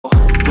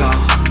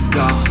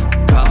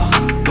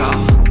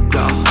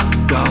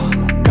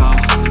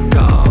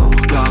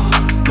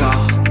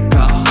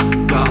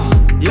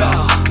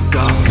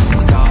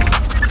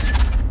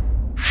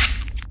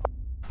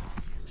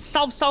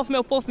Salve, salve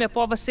meu povo, minha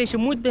pova, seja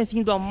muito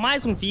bem-vindo a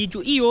mais um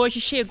vídeo. E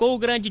hoje chegou o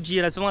grande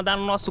dia, nós vamos andar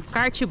no nosso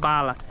kart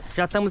bala.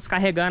 Já estamos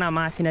descarregando a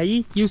máquina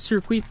aí e o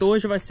circuito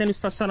hoje vai ser no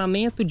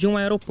estacionamento de um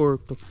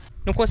aeroporto.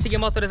 Não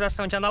conseguimos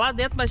autorização de andar lá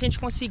dentro, mas a gente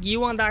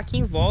conseguiu andar aqui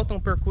em volta, um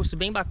percurso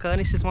bem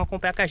bacana e vocês vão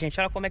acompanhar com a gente.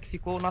 Olha como é que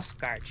ficou o nosso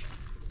kart.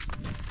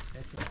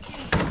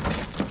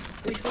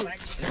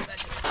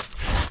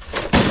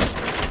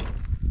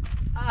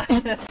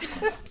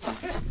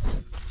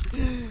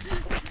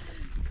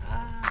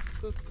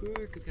 Ficou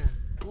curto,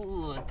 cara.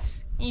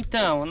 Putz.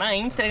 Então, na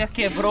entrega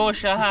quebrou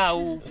já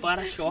o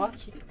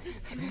para-choque,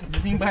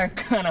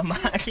 desembarcando a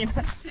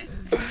máquina.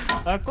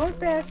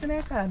 Acontece,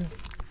 né, cara?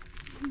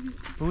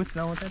 Putz,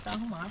 não, vou tentar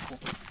arrumar, pô.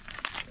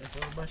 Esse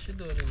é o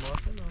bastidor, não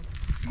mostra não.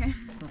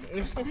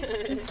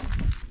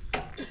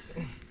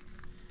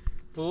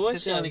 Poxa,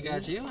 você tem uma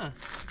ligadinha, mano?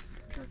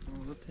 Não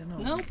vou ter, não.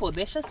 Não, pô,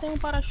 deixa ser um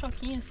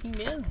para-choquinho assim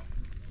mesmo.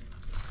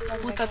 A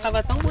puta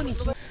tava tão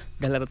bonitinho.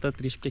 Galera tá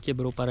triste porque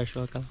quebrou o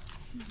para-choque, ó.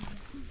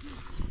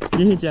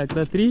 E aí, Thiago,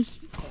 tá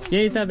triste? E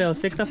aí, Isabel,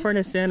 você que tá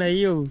fornecendo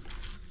aí o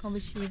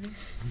combustível.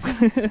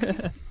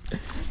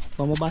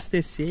 Vamos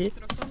abastecer.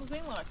 Trocamos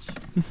em lote.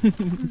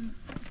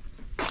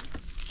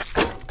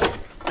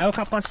 Aí o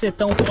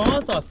capacetão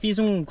pronto, ó. Fiz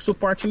um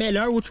suporte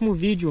melhor. O último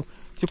vídeo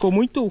ficou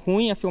muito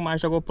ruim a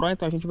filmagem da GoPro,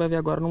 então a gente vai ver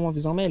agora numa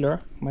visão melhor,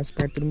 mais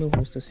perto do meu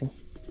rosto, assim.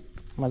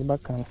 Mais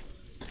bacana.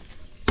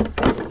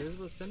 Às vezes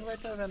você não vai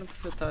estar vendo o que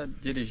você tá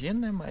dirigindo,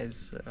 né?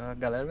 Mas a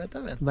galera vai estar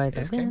vendo. Vai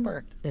estar vendo. Que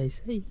importa. É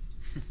isso aí.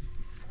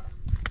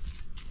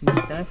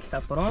 O tanque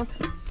tá pronto.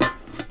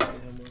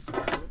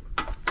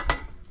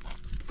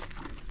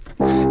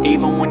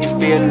 Even when you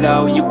feel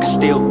low, you can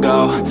still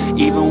go.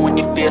 Even when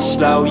you feel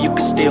slow, you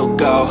can still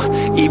go.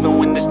 Even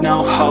when there's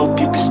no hope,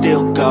 you can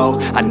still go.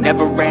 I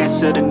never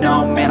answer to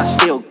no, man, I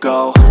still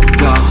go.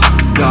 Go,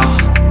 go,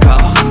 go,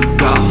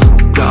 go,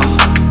 go,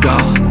 go,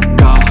 go,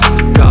 go,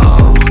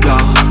 go,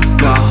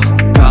 go,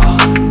 go,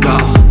 go,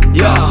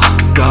 yeah,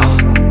 go,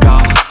 go,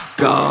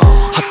 go.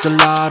 Hustle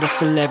hard,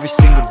 hustle every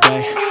single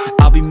day.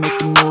 I'll be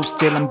making moves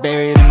till I'm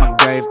buried in my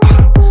grave.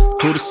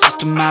 To the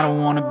system, I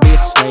don't wanna be a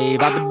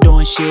slave. I've been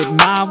doing shit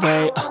my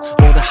way,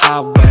 or the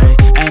highway.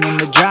 And in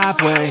the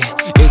driveway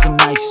is a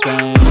nice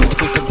range.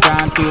 Cause I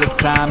grind through the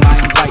climb, I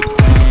invite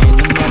pain.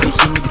 You'll never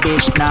hear me,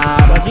 bitch, nah,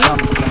 I don't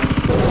complain.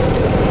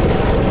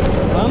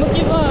 Vamos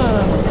que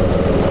vamos!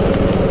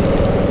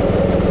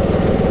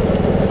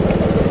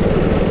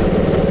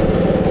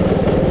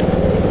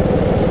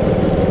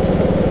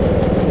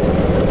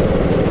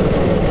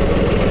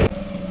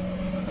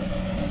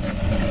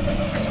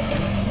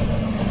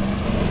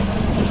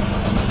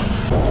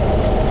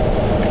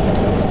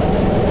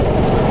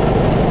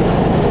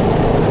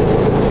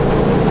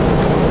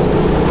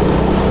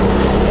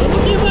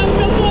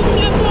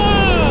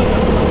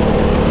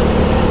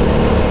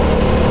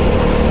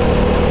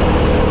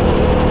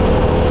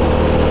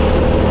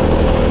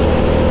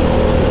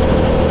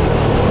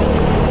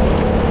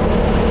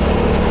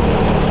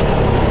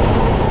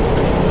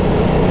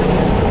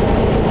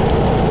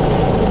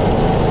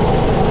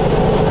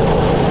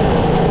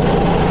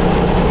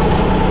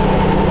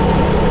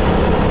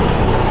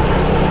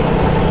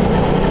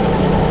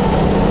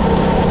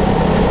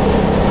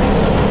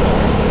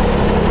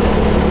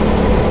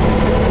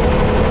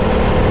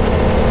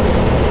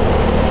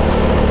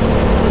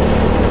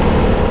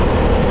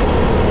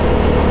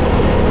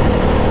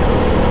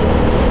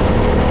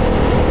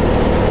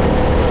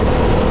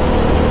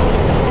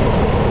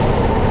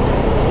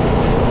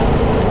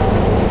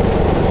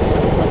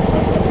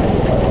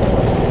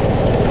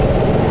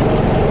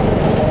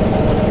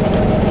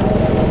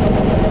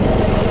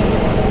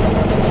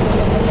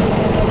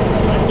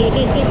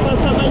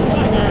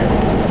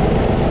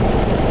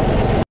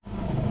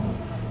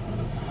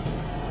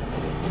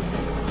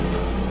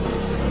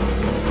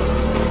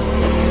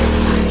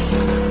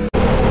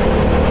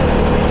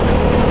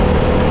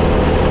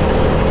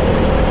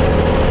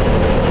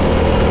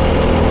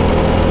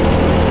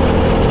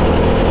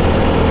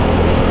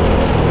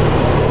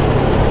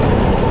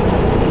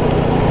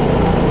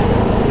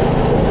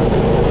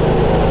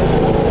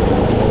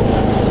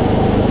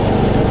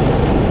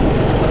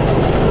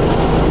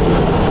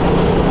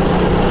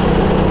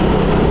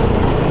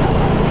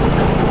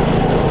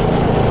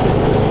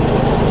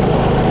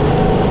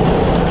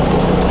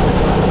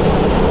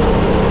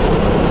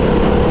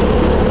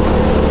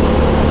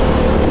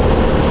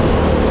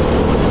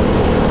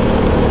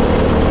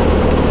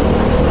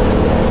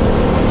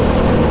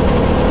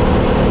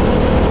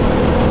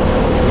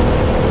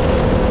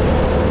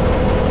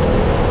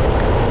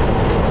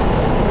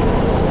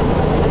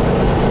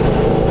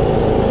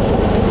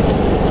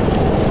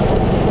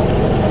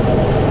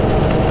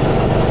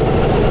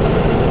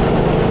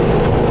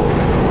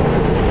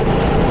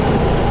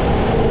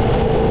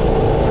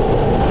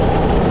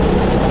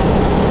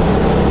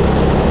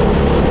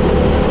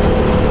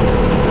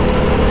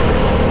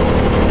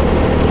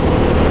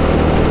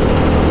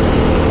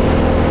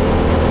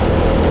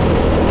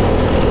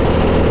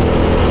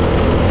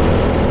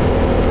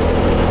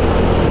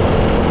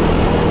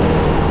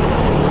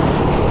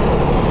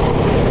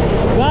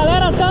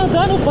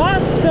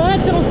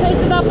 bastante, não sei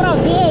se dá pra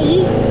ver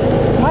aí,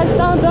 mas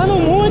tá andando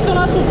muito o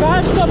nosso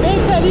kart. Tô bem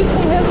feliz com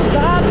o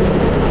resultado.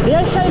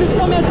 Deixa aí nos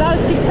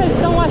comentários o que vocês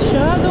estão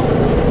achando.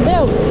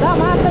 Meu, tá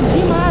massa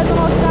demais o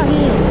nosso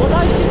carrinho. Vou dar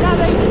uma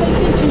esticada aí pra vocês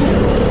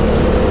sentirem.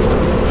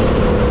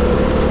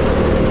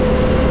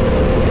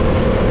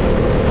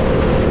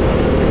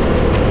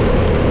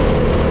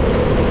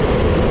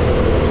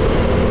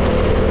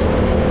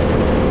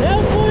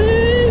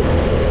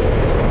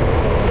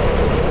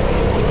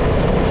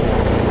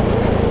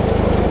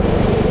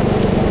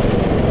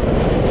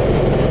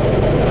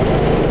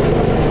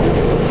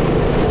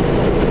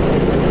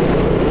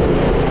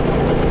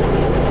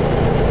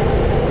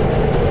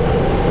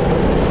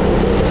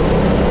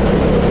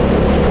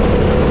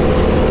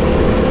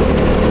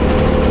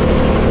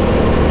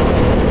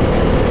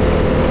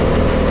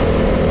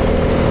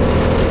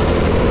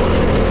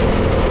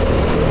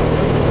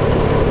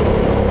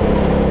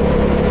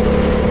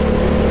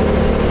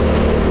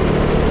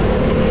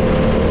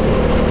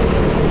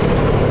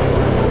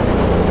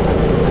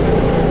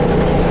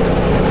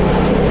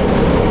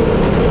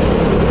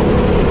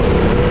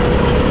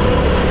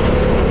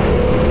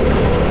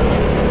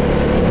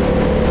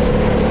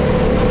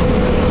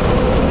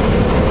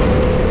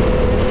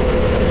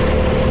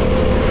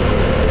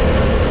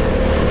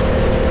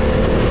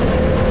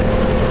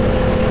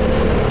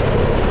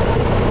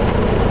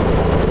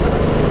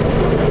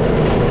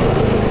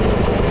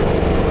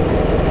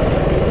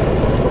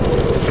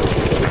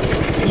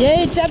 E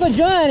aí, Thiago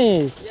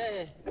Jones?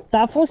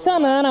 Tá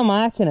funcionando a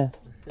máquina.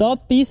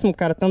 Topíssimo,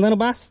 cara. Tá andando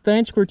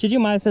bastante. Curti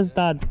demais esse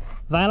resultado.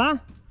 Vai lá?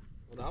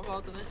 Vou dar uma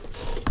volta, né?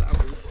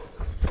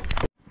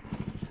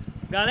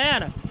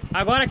 Galera,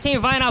 agora quem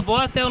vai na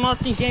bota é o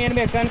nosso engenheiro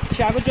mecânico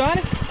Thiago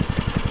Jones.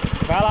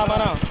 Vai lá,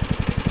 Manão.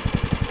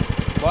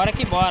 Bora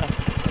que bora.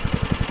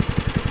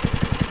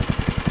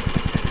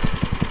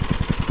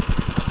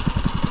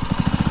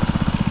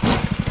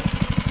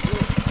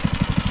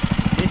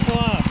 Deixa eu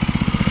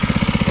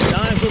dar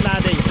uma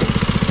ajudada aí.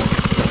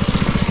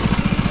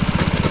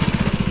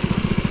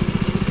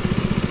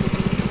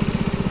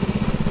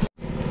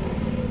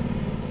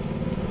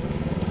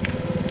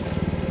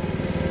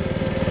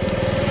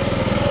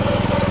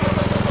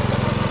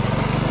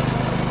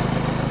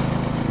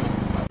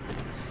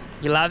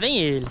 E lá vem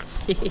ele.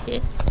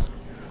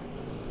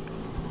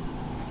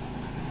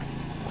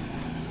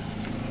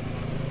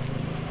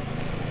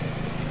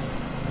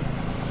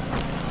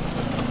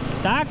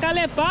 Tá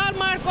calepado,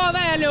 Marco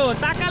Velho.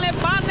 Tá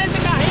calepado nesse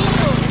carrinho.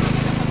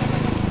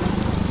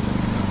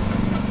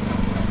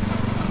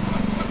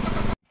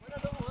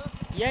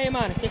 E aí,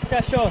 mano, o que você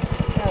achou?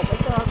 Tá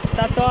top.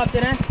 Tá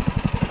top, né?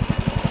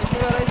 Tem que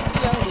melhorar esse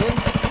peão dele.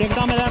 Tem que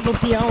dar uma melhor do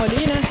peão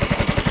ali, né?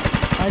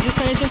 Mas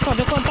isso aí a gente só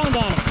vê quando tá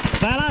andando.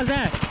 Vai lá,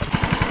 Zé.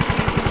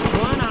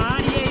 Juan na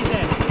área, e aí,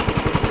 Zé?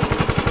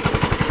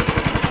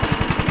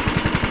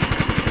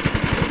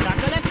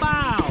 Taca-lhe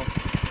pau.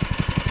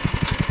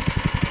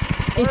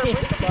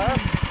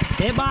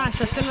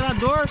 Rebaixa,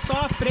 acelerador,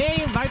 só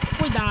freio, vai com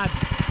cuidado.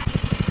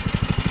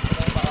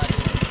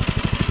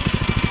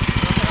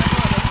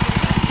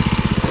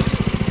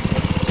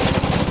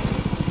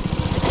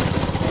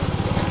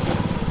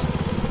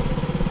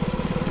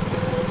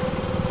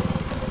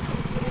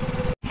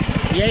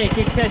 E aí, o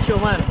que você achou,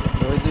 mano?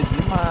 Doido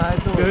demais,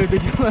 Doido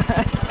demais.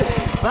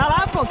 Vai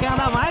lá, pô, quer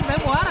andar mais? Vai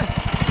embora.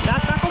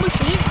 Gastar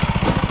combustível.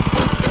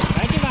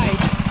 Vai que vai.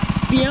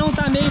 Peão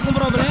tá meio com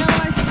problema,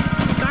 mas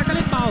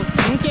taca-lhe pau.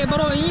 Não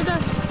quebrou ainda,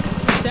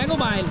 segue o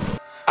baile.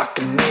 I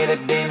can hear the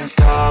demons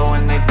call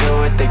when they do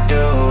what they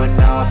do. And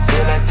now I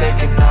feel like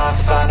taking off,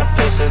 find a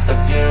place with a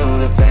view.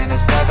 The pain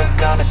is never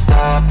gonna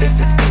stop if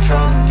it's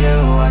controlling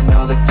you. I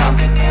know that time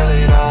can heal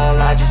it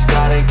all, I just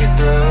gotta get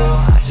through.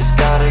 I just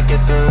gotta get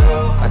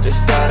through, I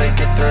just gotta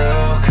get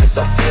through. Cause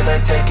I feel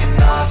like taking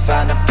off,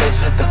 find a place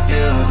with a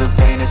view. The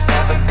pain is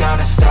never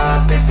gonna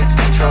stop if it's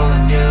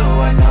controlling you.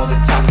 I know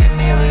that time can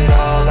heal it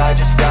all, I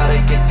just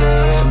gotta get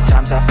through.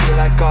 Sometimes I feel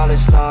like all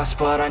is lost,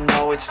 but I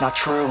know it's not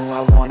true.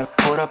 I wanna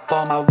put up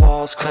all my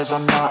walls cause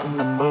I'm not in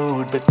the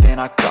mood, but then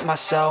I cut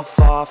myself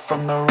off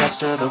from the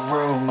rest of the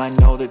room. I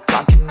know that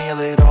time can heal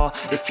it all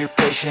if you're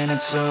patient,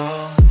 and soon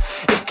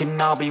it can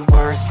all be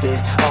worth it,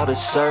 all the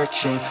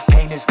searching.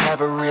 Pain is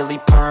never really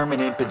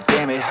permanent, but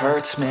damn it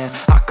hurts, man.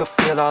 I could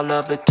feel all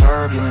of the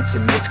turbulence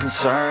and it's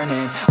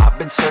concerning. I've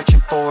been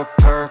searching for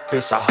a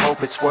purpose, I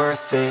hope it's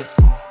worth it.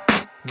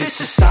 This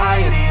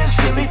society is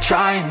really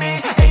trying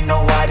me. Ain't no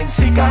hide and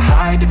seek, I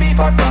hide to be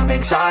far from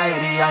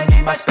anxiety. I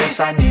need my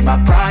space, I need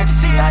my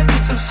privacy. I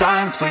need some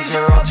silence, please,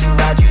 you're all too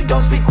loud. You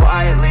don't speak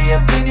quietly,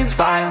 opinions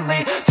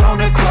violently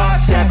thrown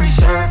across every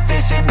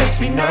surface. It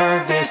makes me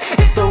nervous,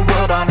 is the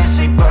world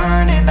honestly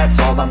burning? That's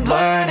all I'm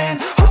learning.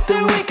 Hope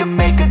that we can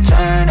make a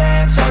turn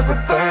and start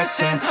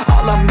reversing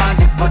all our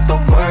minds and put the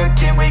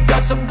work in. We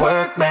got some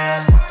work,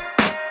 man.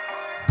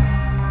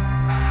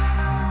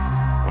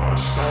 I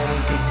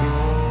started to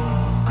do.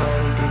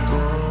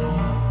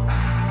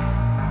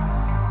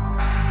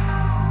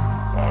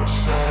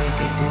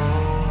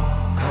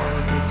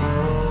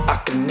 I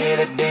can hear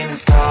the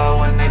demons call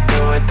when they do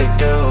what they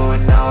do.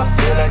 And now I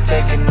feel like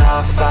like taking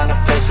off, find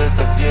a place with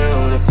a view.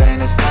 The pain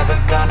is never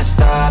gonna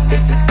stop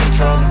if it's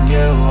controlling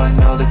you. I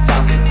know that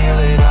time can heal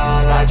it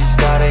all, I just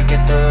gotta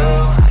get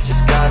through. I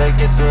just gotta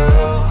get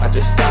through, I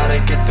just gotta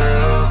get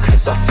through.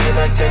 Cause I feel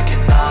like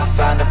taking off,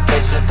 find a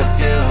place with a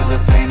view. The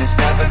pain is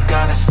never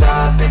gonna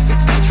stop if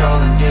it's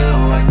controlling you.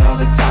 I know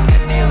that time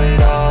can heal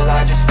it all,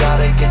 I just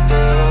gotta get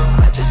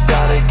through. I just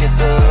gotta get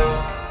through.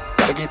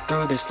 Gotta get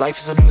through this, life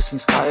is a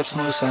nuisance, tie up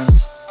some loose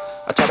ends.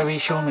 I try to be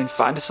human,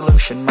 find a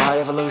solution, my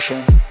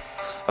evolution.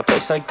 A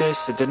place like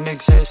this, it didn't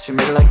exist, we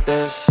made it like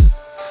this.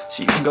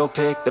 So you can go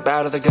pick the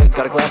bad or the good,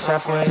 got a glass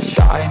halfway.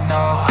 I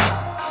know,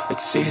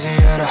 it's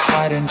easier to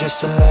hide than just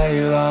to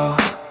lay low.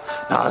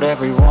 Not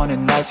everyone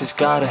in life has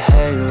got a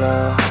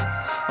halo.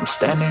 I'm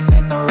standing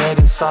in the red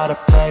inside a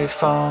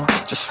payphone.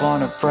 Just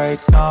wanna break,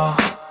 no,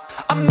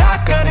 I'm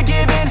not gonna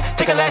give in.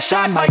 Take a last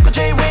shot, Michael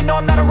J. Win. No,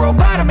 I'm not a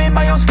robot, I'm in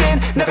my own skin.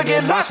 Never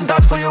get lost when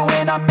thoughts pull you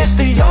in. I miss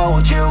the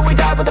old you, we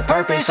died with a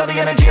purpose. All the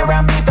energy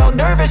around me felt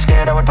nervous,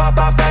 scared I would pop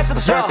out fast to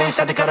the surface.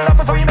 Had to cut it off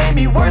before you made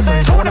me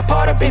worthless. Torn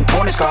apart, I've been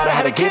torn and scarred. I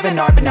had a given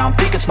art, but now I'm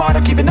thinking smart.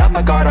 I'm keeping up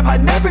my guard, I'm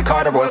hiding every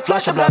card. A royal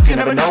flush of love, you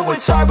never know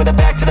what's hard. With a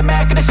back to the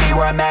mat, gonna see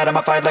where I'm at.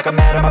 I'ma fight like I'm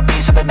mad, I'ma be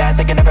something that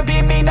they can never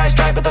be me. Nice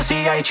try, but they'll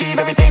see I achieve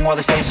everything while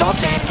they stay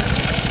salty.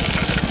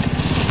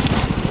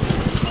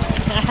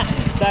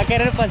 Tá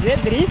querendo fazer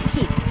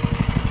drift?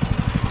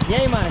 E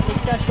aí, mano, o que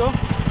você achou?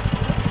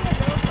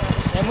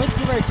 É muito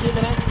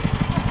divertido, né?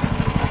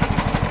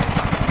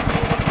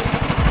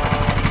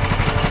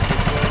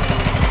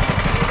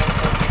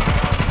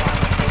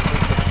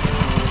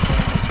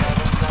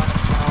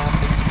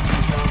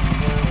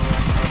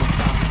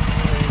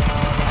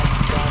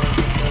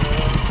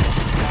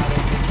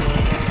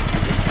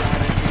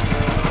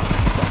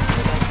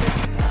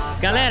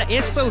 Galera,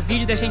 esse foi o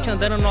vídeo da gente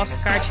andando no nosso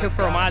kart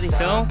reformado,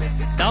 então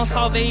dá um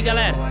salve aí,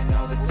 galera.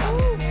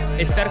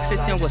 Espero que vocês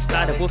tenham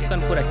gostado, eu vou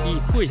ficando por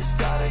aqui, fui!